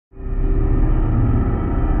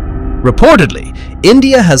Reportedly,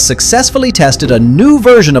 India has successfully tested a new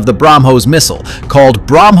version of the BrahMos missile called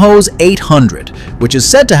BrahMos-800, which is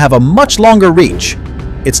said to have a much longer reach.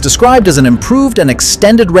 It's described as an improved and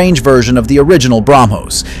extended range version of the original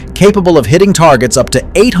BrahMos, capable of hitting targets up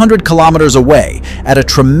to 800 kilometers away at a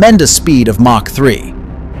tremendous speed of Mach 3.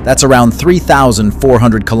 That's around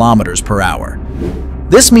 3,400 kilometers per hour.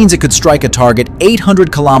 This means it could strike a target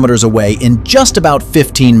 800 kilometers away in just about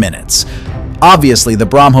 15 minutes. Obviously, the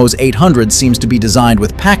BrahMos-800 seems to be designed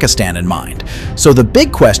with Pakistan in mind. So the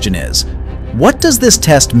big question is, what does this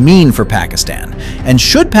test mean for Pakistan? And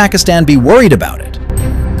should Pakistan be worried about it?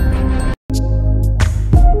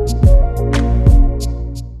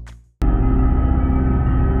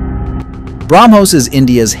 BrahMos is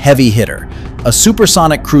India's heavy hitter, a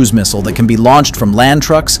supersonic cruise missile that can be launched from land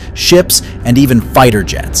trucks, ships, and even fighter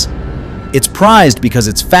jets. It's prized because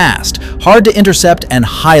it's fast, hard to intercept, and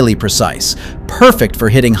highly precise, perfect for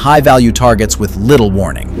hitting high-value targets with little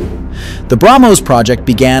warning. The BrahMos project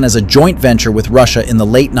began as a joint venture with Russia in the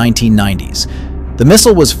late 1990s. The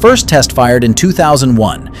missile was first test-fired in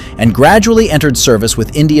 2001 and gradually entered service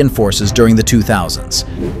with Indian forces during the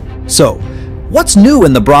 2000s. So, what's new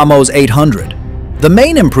in the BrahMos-800? The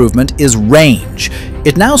main improvement is range.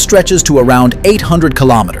 It now stretches to around 800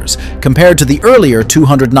 kilometers, compared to the earlier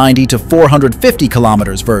 290 to 450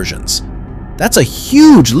 kilometers versions. That's a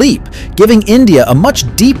huge leap, giving India a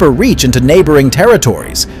much deeper reach into neighboring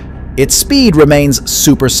territories. Its speed remains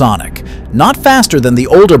supersonic, not faster than the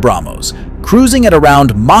older BrahMos, cruising at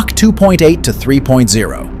around Mach 2.8 to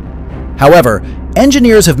 3.0. However,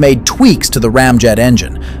 engineers have made tweaks to the ramjet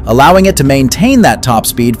engine, allowing it to maintain that top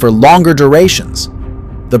speed for longer durations.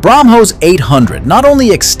 The BrahMos-800 not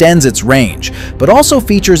only extends its range, but also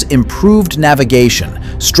features improved navigation,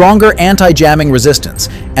 stronger anti-jamming resistance,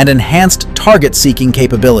 and enhanced target-seeking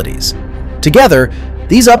capabilities. Together,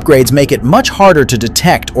 these upgrades make it much harder to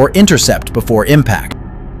detect or intercept before impact.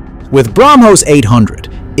 With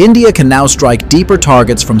BrahMos-800, India can now strike deeper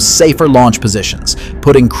targets from safer launch positions,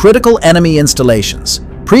 putting critical enemy installations,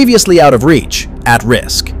 previously out of reach, at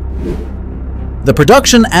risk. The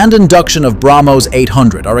production and induction of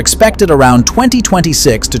BrahMos-800 are expected around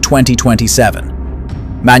 2026 to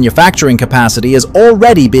 2027. Manufacturing capacity is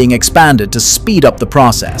already being expanded to speed up the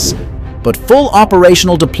process, but full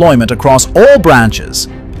operational deployment across all branches,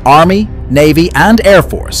 Army, Navy, and Air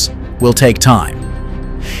Force, will take time.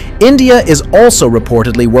 India is also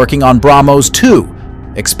reportedly working on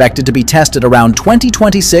BrahMos-II, expected to be tested around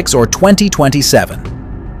 2026 or 2027.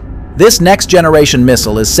 This next-generation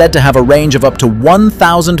missile is said to have a range of up to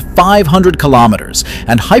 1,500 kilometers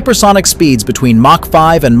and hypersonic speeds between Mach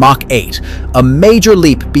 5 and Mach 8, a major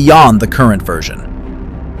leap beyond the current version.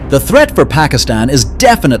 The threat for Pakistan is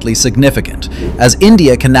definitely significant, as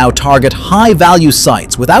India can now target high-value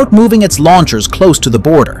sites without moving its launchers close to the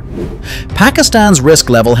border. Pakistan's risk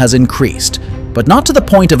level has increased, but not to the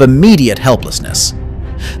point of immediate helplessness.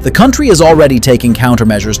 The country is already taking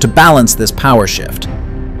countermeasures to balance this power shift.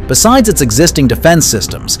 Besides its existing defense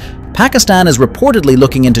systems, Pakistan is reportedly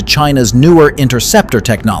looking into China's newer interceptor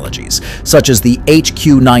technologies, such as the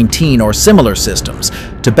HQ-19 or similar systems,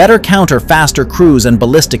 to better counter faster cruise and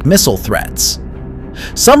ballistic missile threats.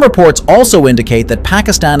 Some reports also indicate that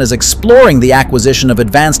Pakistan is exploring the acquisition of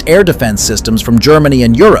advanced air defense systems from Germany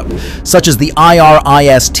and Europe, such as the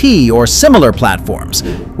IRIS-T or similar platforms,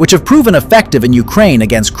 which have proven effective in Ukraine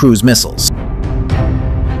against cruise missiles.